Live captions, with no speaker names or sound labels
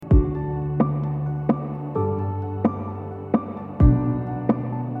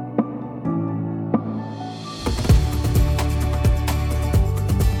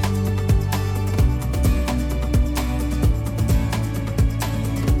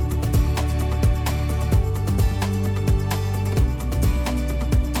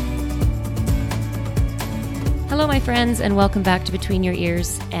my friends, and welcome back to Between Your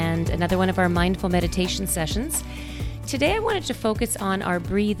Ears and another one of our mindful meditation sessions. Today I wanted to focus on our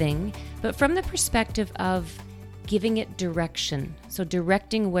breathing, but from the perspective of giving it direction, so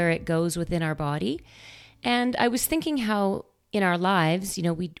directing where it goes within our body. And I was thinking how in our lives,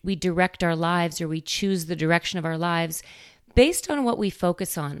 we direct our lives, or we choose the direction of our lives based on what we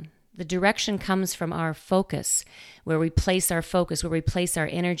focus on. The direction comes from our focus. Where we place our focus, where we place our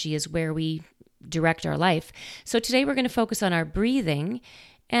energy is where we direct our life. So today we're going to focus on our breathing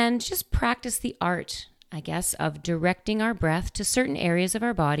and just practice the art, I guess, of directing our breath to certain areas of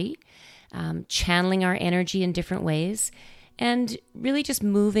our body, channeling our energy in different ways, and really just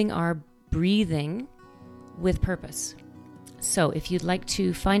moving our breathing with purpose. So if you'd like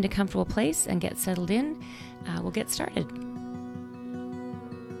to find a comfortable place and get settled in, we'll get started.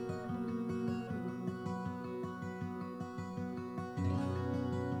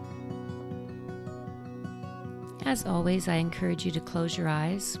 As always, I encourage you to close your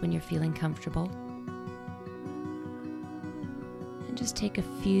eyes when you're feeling comfortable. And just take a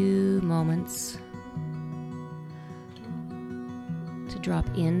few moments to drop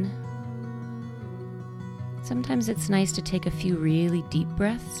in. Sometimes it's nice to take a few really deep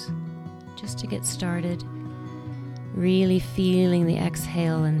breaths just to get started. Really feeling the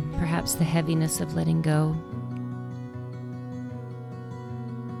exhale and perhaps the heaviness of letting go.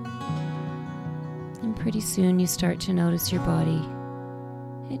 And pretty soon you start to notice your body.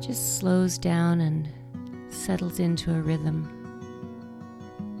 It just slows down and settles into a rhythm.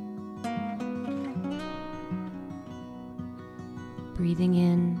 Breathing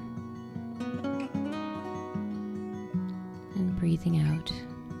in and breathing out.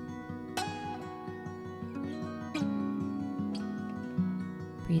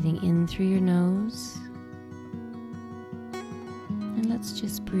 Breathing in through your nose. And let's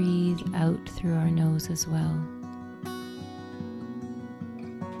just breathe out through our nose as well.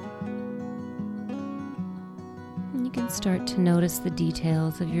 And you can start to notice the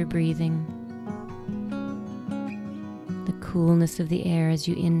details of your breathing. The coolness of the air as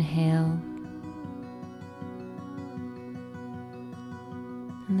you inhale.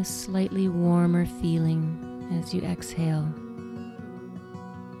 And the slightly warmer feeling as you exhale.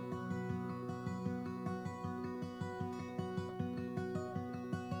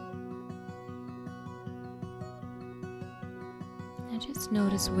 Just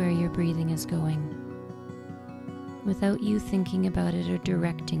notice where your breathing is going. Without you thinking about it or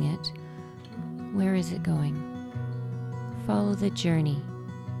directing it, where is it going? Follow the journey.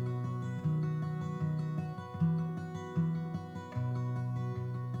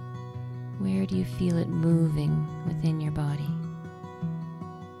 Where do you feel it moving within your body?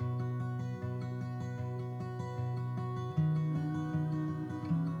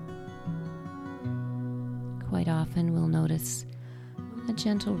 Quite often we'll notice a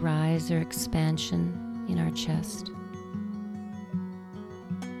gentle rise or expansion in our chest.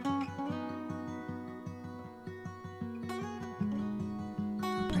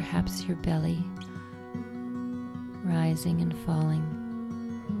 Perhaps your belly rising and falling.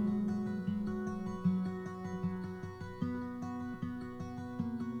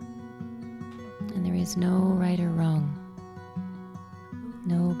 And there is no right or wrong,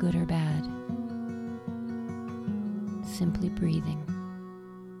 no good or bad, simply breathing.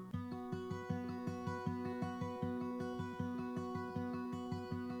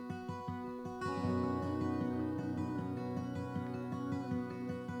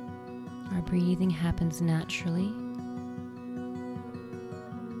 Our breathing happens naturally.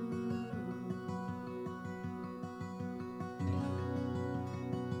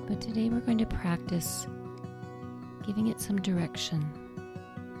 But today we're going to practice giving it some direction.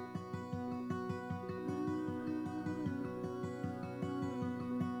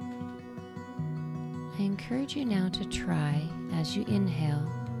 I encourage you now to try, as you inhale,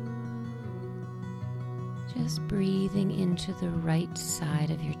 just breathing into the right side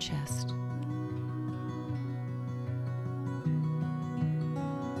of your chest.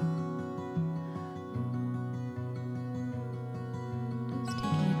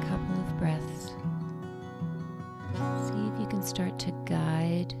 Start to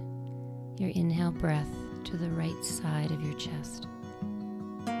guide your inhale breath to the right side of your chest.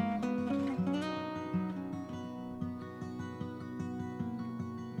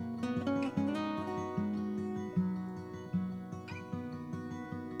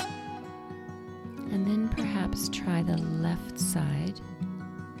 And then perhaps try the left side,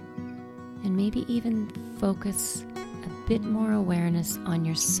 and maybe even focus a bit more awareness on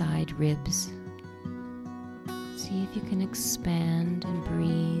your side ribs. See if you can expand and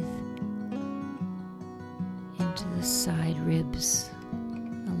breathe into the side ribs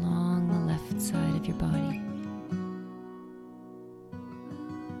along the left side of your body.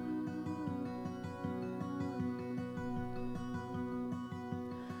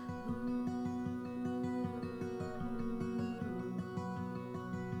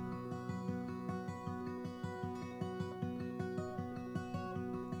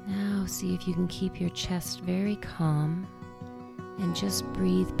 Now see if you can keep your chest very calm and just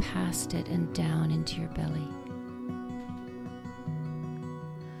breathe past it and down into your belly.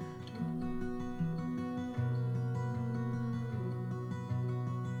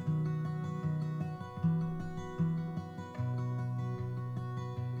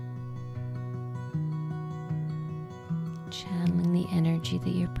 Channeling the energy that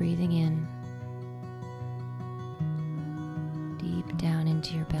you're breathing in deep down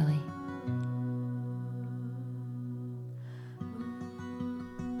into your belly.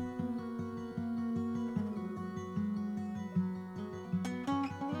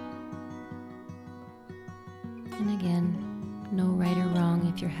 And again, no right or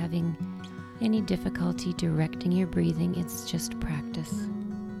wrong if you're having any difficulty directing your breathing, it's just practice.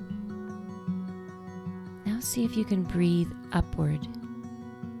 Now see if you can breathe upward,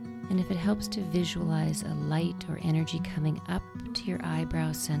 and if it helps to visualize a light or energy coming up to your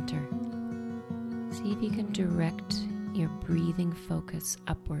eyebrow center, see if you can direct your breathing focus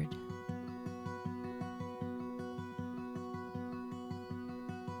upward.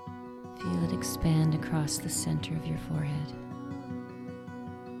 Feel it expand across the center of your forehead.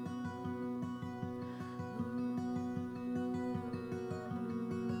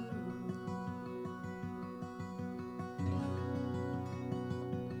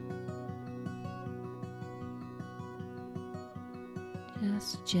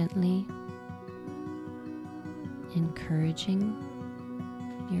 Just gently encouraging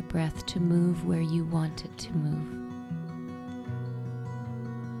your breath to move where you want it to move.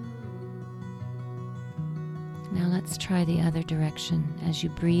 Now let's try the other direction. As you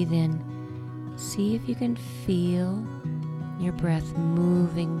breathe in, see if you can feel your breath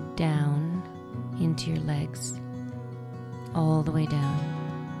moving down into your legs, all the way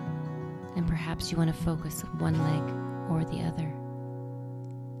down. And perhaps you want to focus on one leg or the other.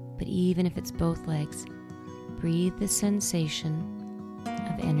 But even if it's both legs, breathe the sensation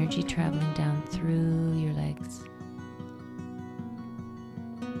of energy traveling down through your legs.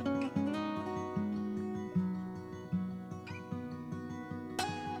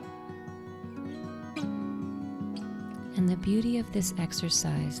 And the beauty of this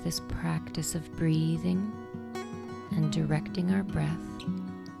exercise, this practice of breathing and directing our breath,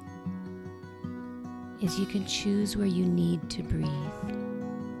 is you can choose where you need to breathe.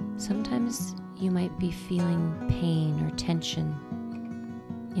 Sometimes you might be feeling pain or tension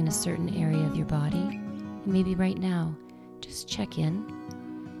in a certain area of your body. And maybe right now, just check in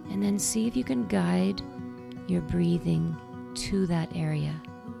and then see if you can guide your breathing to that area.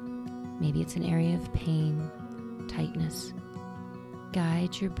 Maybe it's an area of pain, tightness.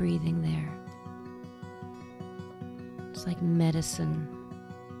 Guide your breathing there. It's like medicine.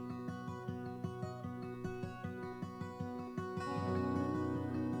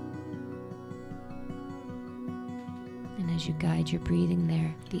 And as you guide your breathing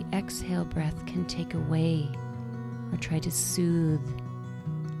there, the exhale breath can take away or try to soothe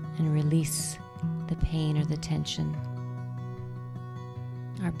and release the pain or the tension.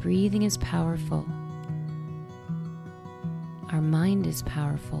 Our breathing is powerful. Our mind is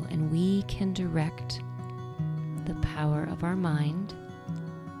powerful, and we can direct the power of our mind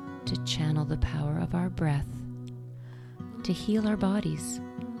to channel the power of our breath to heal our bodies.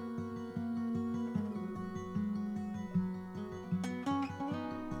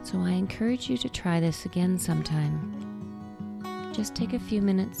 So I encourage you to try this again sometime. Just take a few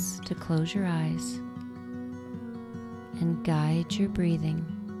minutes to close your eyes and guide your breathing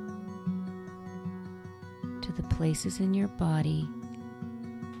to the places in your body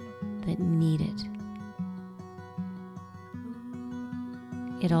that need it.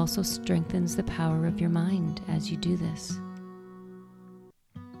 It also strengthens the power of your mind as you do this.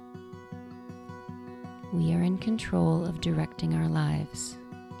 We are in control of directing our lives,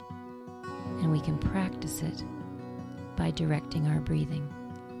 and we can practice it by directing our breathing.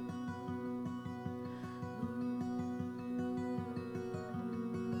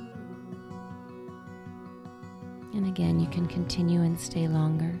 And again, you can continue and stay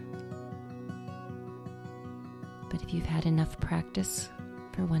longer. But if you've had enough practice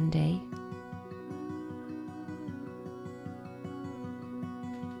for one day,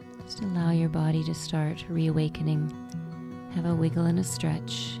 just allow your body to start reawakening. Have a wiggle and a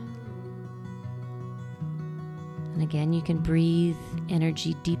stretch. And And again, you can breathe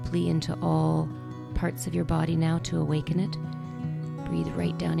energy deeply into all parts of your body now to awaken it. Breathe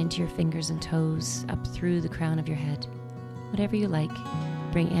right down into your fingers and toes, up through the crown of your head. Whatever you like,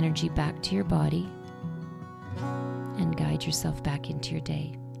 bring energy back to your body and guide yourself back into your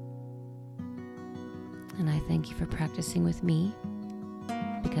day. And I thank you for practicing with me,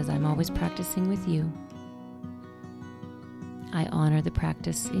 because I'm always practicing with you. I honor the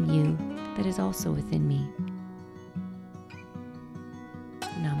practice in you that is also within me.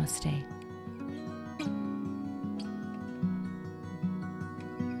 Namaste.